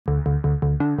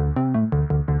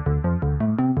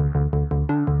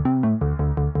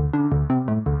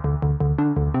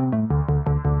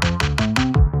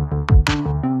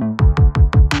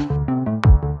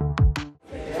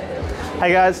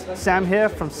Hey guys, Sam here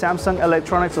from Samsung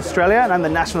Electronics Australia, and I'm the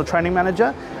National Training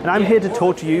Manager, and I'm here to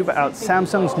talk to you about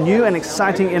Samsung's new and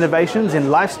exciting innovations in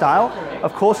lifestyle.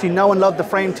 Of course, you know and love the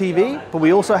Frame TV, but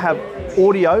we also have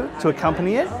audio to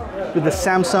accompany it with the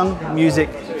Samsung Music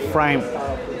Frame.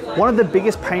 One of the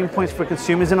biggest pain points for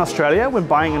consumers in Australia when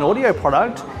buying an audio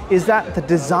product is that the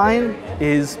design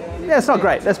is, it's not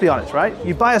great, let's be honest, right?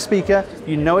 You buy a speaker,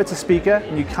 you know it's a speaker,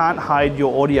 and you can't hide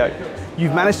your audio.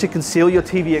 You've managed to conceal your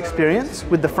TV experience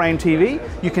with the Frame TV.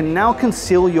 You can now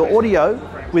conceal your audio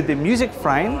with the Music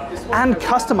Frame and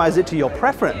customize it to your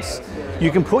preference.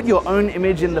 You can put your own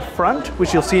image in the front,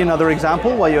 which you'll see another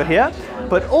example while you're here,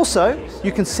 but also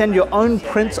you can send your own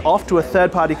prints off to a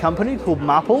third-party company called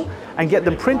Maple and get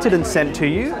them printed and sent to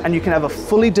you, and you can have a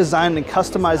fully designed and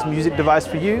customized music device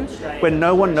for you where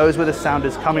no one knows where the sound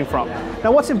is coming from.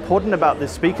 Now, what's important about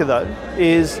this speaker though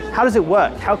is how does it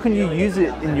work? How can you use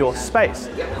it in your space?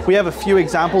 We have a few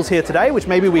examples here today, which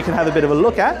maybe we can have a bit of a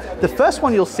look at. The first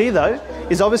one you'll see though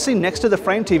is obviously next to the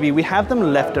Frame TV, we have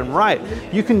them left and right.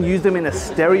 You can use them in a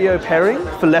stereo pairing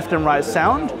for left and right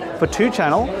sound for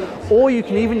 2-channel, or you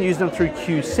can even use them through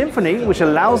Q Symphony, which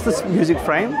allows this Music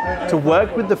Frame to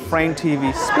work with the Frame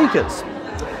TV speakers.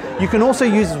 You can also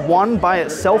use one by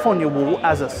itself on your wall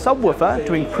as a subwoofer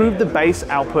to improve the bass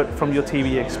output from your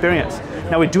TV experience.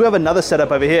 Now, we do have another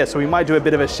setup over here, so we might do a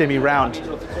bit of a shimmy round.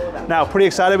 Now, pretty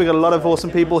excited, we've got a lot of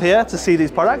awesome people here to see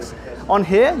these products. On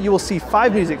here, you will see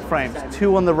 5 music frames,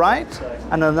 2 on the right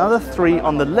and another 3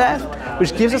 on the left,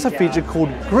 which gives us a feature called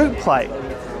Group Play.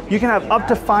 You can have up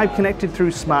to 5 connected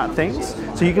through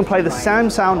SmartThings, so you can play the same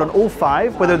sound on all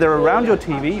 5, whether they're around your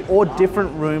TV or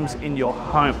different rooms in your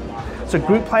home. So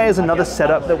Group Play is another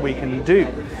setup that we can do.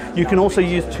 You can also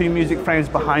use 2 music frames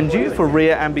behind you for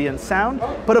rear ambient sound,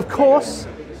 but of course,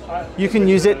 you can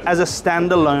use it as a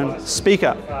standalone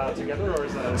speaker.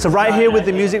 So right here with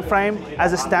the Music Frame,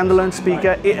 as a standalone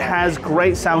speaker, it has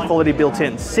great sound quality built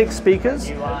in. 6 speakers,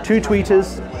 2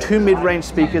 tweeters, 2 mid-range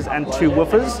speakers, and 2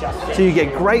 woofers. So you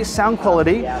get great sound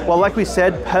quality, while like we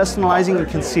said, personalizing and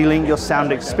concealing your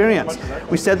sound experience.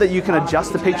 We said that you can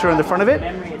adjust the picture in the front of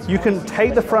it. You can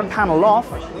take the front panel off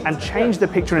and change the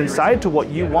picture inside to what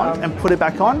you want and put it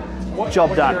back on.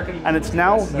 Job done. And it's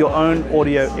now your own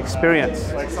audio experience.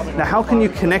 Now, how can you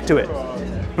connect to it?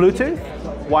 Bluetooth,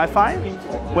 Wi-Fi.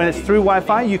 When it's through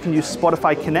Wi-Fi, you can use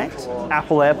Spotify Connect,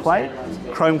 Apple Airplay,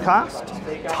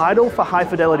 Chromecast, Tidal for high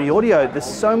fidelity audio. There's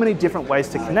so many different ways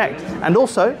to connect. And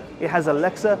also, it has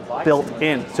Alexa built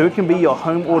in. So it can be your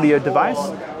home audio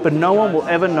device, but no one will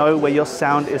ever know where your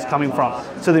sound is coming from.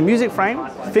 So the Music Frame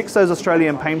fixes those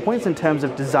Australian pain points in terms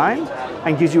of design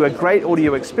and gives you a great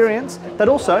audio experience that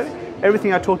also,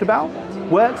 everything I talked about,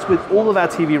 works with all of our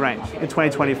TV range in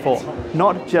 2024,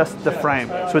 not just the Frame.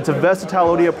 So it's a versatile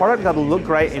audio product that'll look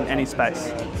great in any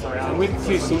space. With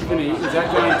Q Symphony, is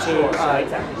that going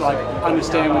to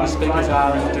understand where the speakers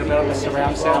are and develop a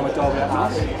surround sound with Dolby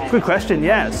Atmos? Good question,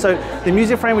 yeah. So the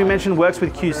Music Frame we mentioned works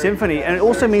with Q Symphony, and it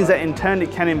also means that in turn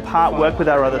it can in part work with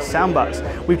our other soundbars.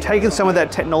 We've taken some of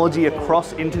that technology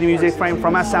across into the Music Frame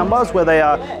from our soundbars, where they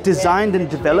are designed and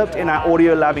developed in our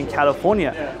audio lab in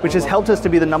California, which has helped us to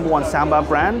be the #1 soundbar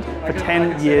brand for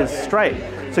 10 years straight.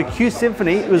 So Q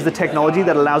Symphony was the technology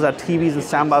that allows our TVs and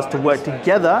soundbars to work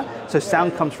together, so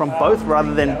sound comes from both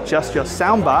rather than just your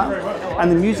soundbar. And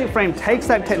the Music Frame takes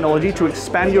that technology to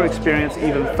expand your experience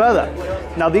even further.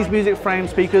 Now, these Music Frame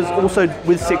speakers, also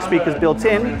with 6 speakers built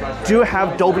in, do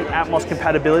have Dolby Atmos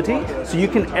compatibility, so you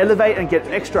can elevate and get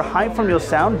extra height from your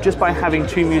sound just by having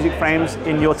 2 Music Frames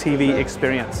in your TV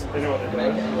experience.